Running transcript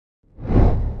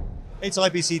It's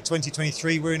IBC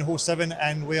 2023. We're in Hall 7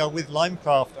 and we are with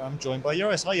Limecraft. I'm joined by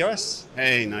Joris. Hi, Joris.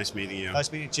 Hey, nice meeting you.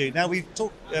 Nice meeting you. Now, we've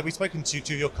spoken to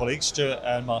two of your colleagues, Stuart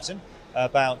and Martin,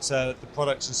 about the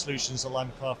products and solutions that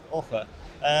Limecraft offer.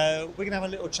 We're going to have a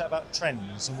little chat about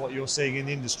trends and what you're seeing in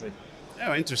the industry.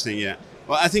 Oh, interesting, yeah.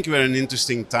 Well, I think we're in an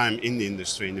interesting time in the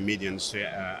industry, in the media industry,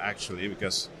 actually,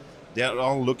 because they're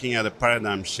all looking at a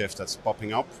paradigm shift that's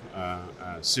popping up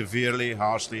severely,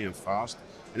 harshly, and fast.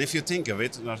 And if you think of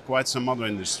it, there are quite some other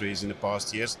industries in the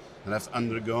past years that have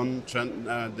undergone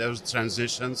those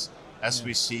transitions as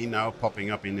we see now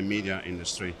popping up in the media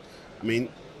industry. I mean,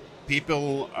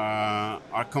 people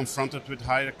are confronted with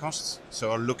higher costs,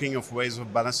 so are looking of ways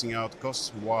of balancing out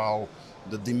costs while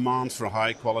the demand for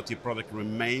high quality product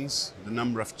remains. The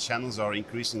number of channels are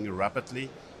increasing rapidly.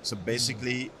 So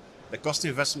basically, the cost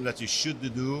investment that you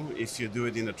should do if you do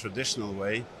it in a traditional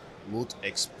way would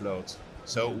explode.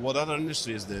 So what other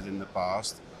industries did in the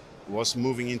past was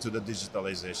moving into the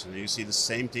digitalization. You see the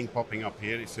same thing popping up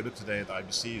here. If you look today at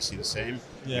IBC, you see the same.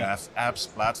 Yeah. You have apps,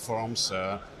 platforms,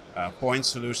 point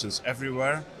solutions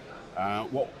everywhere.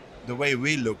 The way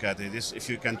we look at it is if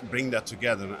you can bring that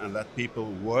together and let people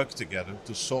work together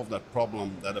to solve that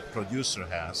problem that a producer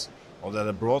has or that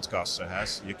a broadcaster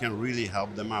has, you can really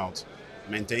help them out.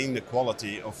 Maintain the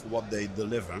quality of what they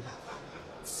deliver,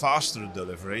 faster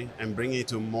delivery, and bring it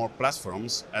to more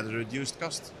platforms at a reduced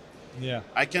cost. Yeah.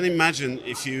 I can imagine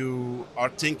if you are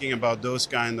thinking about those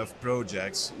kind of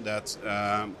projects that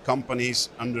companies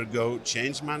undergo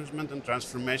change management and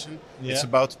transformation. Yeah. It's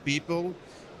about people.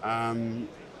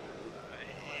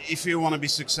 If you want to be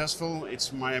successful,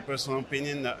 it's my personal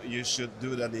opinion that you should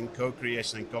do that in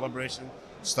co-creation and collaboration.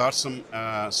 Start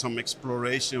some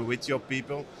exploration with your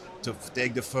people to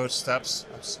take the first steps.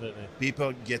 Absolutely.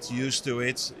 People get used to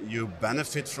it. You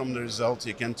benefit from the result.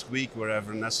 You can tweak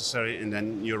wherever necessary, and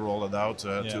then you roll it out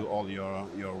to all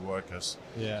your workers.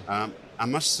 Yeah. I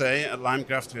must say, at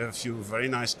Limecraft, we have a few very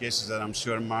nice cases that I'm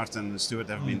sure Martin and Stuart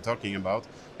have been talking about,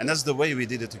 and that's the way we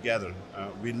did it together.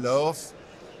 We love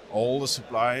all the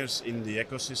suppliers in the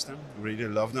ecosystem. We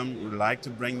really love them. We like to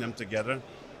bring them together.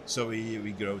 So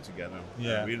we grow together.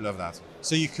 Yeah. We love that.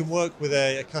 So you can work with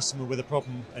a customer with a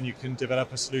problem and you can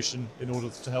develop a solution in order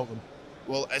to help them.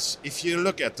 Well, if you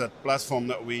look at that platform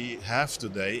that we have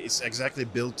today, it's exactly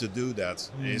built to do that.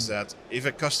 Is that if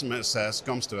a customer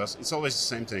comes to us, it's always the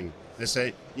same thing. They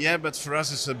say, yeah, but for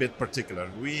us it's a bit particular.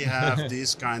 We have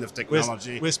this kind of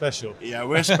technology. We're special. Yeah,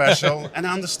 we're special. And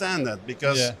I understand that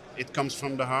because it comes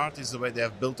from the heart. It's the way they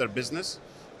have built their business.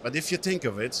 But if you think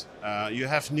of it, you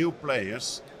have new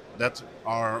players that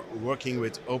are working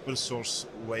with open source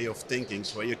way of thinking,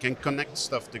 so where you can connect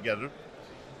stuff together,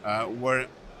 where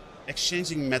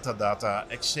exchanging metadata,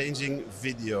 exchanging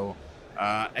video,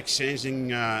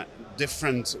 exchanging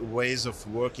different ways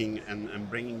of working and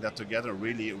bringing that together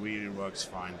really works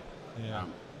fine. Yeah.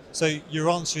 So you're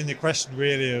answering the question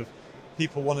really of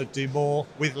people want to do more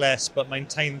with less, but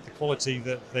maintain the quality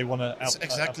that they want to That's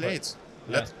exactly it.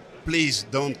 Yeah. Please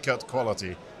don't cut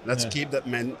quality. Let's keep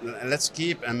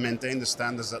and maintain the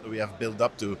standards that we have built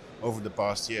up to over the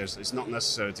past years. It's not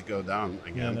necessary to go down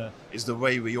again. No. It's the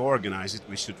way we organize it.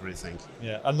 We should rethink.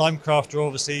 Yeah, and Limecraft are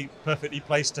obviously perfectly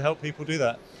placed to help people do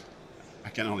that. I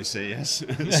can only say yes.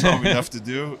 That's all we have to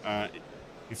do.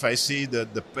 If I see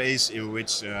the pace in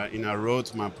which in our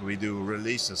roadmap we do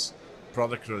releases,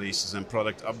 product releases and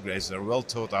product upgrades, they're well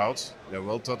thought out. They're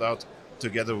well thought out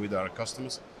together with our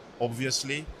customers.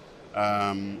 Obviously,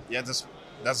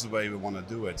 that's the way we want to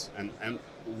do it, and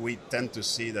we tend to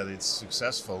see that it's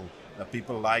successful. That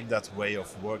people like that way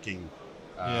of working.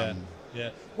 Yeah.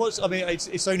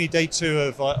 It's only day 2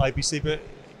 of IBC, but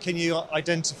can you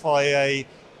identify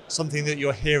something that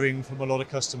you're hearing from a lot of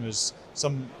customers,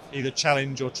 some either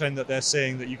challenge or trend that they're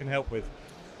seeing that you can help with?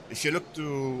 If you look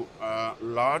to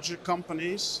larger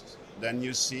companies, then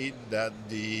you see that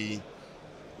the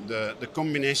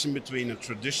combination between a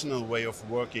traditional way of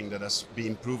working that has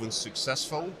been proven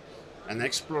successful and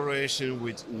exploration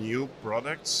with new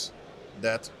products,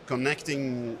 that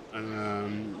connecting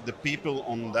the people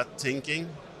on that thinking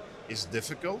is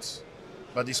difficult,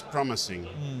 but is promising.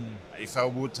 If I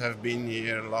would have been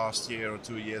here last year or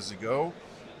 2 years ago,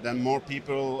 then more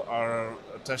people are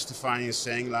testifying and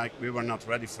saying like, we were not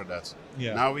ready for that.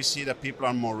 Yeah. Now we see that people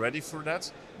are more ready for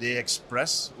that. They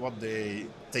express what they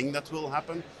think that will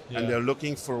happen, and they're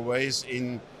looking for ways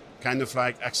in kind of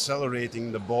like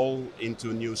accelerating the ball into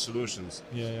new solutions.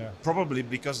 Probably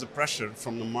because the pressure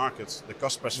from the market, the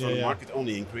cost pressure from the market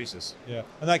only increases. Yeah,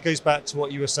 and that goes back to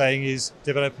what you were saying, is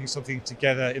developing something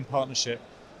together in partnership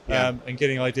and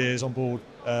getting ideas on board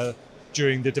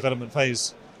during the development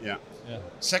phase. Yeah. Yeah.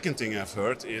 Second thing I've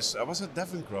heard is I was at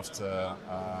Limecraft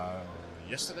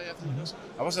yesterday, I think it was.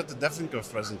 I was at the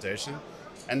Limecraft presentation,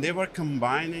 and they were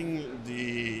combining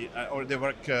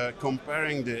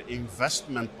comparing the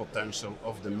investment potential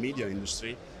of the media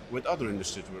industry with other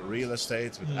industries, with real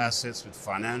estate, with assets, with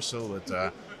financial, with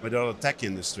other tech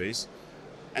industries.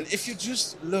 And if you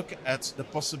just look at the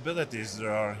possibilities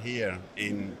there are here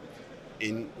in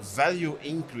value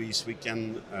increase we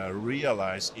can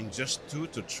realize in just 2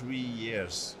 to 3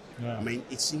 years. Yeah. I mean,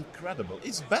 it's incredible.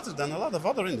 It's better than a lot of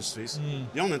other industries.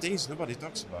 The only thing is nobody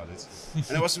talks about it.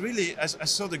 And it was really, I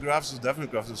saw the graphs of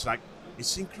Limecraft, it's like,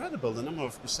 it's incredible the number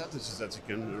of percentages that you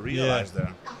can realize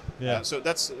there. Yeah. So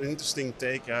that's an interesting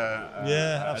take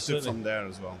I took from there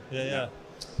as well. Yeah.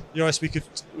 Joris, we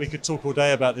could talk all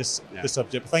day about this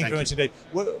subject, but thank you very much indeed.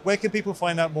 Where can people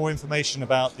find out more information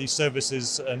about the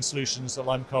services and solutions that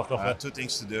Limecraft offer? 2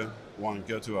 things to do. One,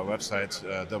 go to our website,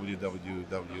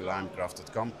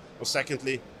 www.limecraft.com. Or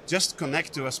secondly, just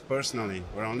connect to us personally.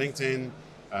 We're on LinkedIn.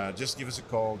 Just give us a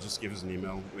call, just give us an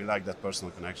email. We like that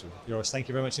personal connection. Joris, thank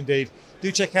you very much indeed.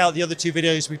 Do check out the other 2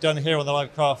 videos we've done here on the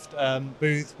Limecraft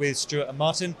booth with Stuart and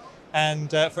Martin. And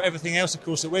for everything else, of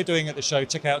course, that we're doing at the show,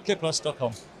 check out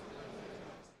kitplus.com.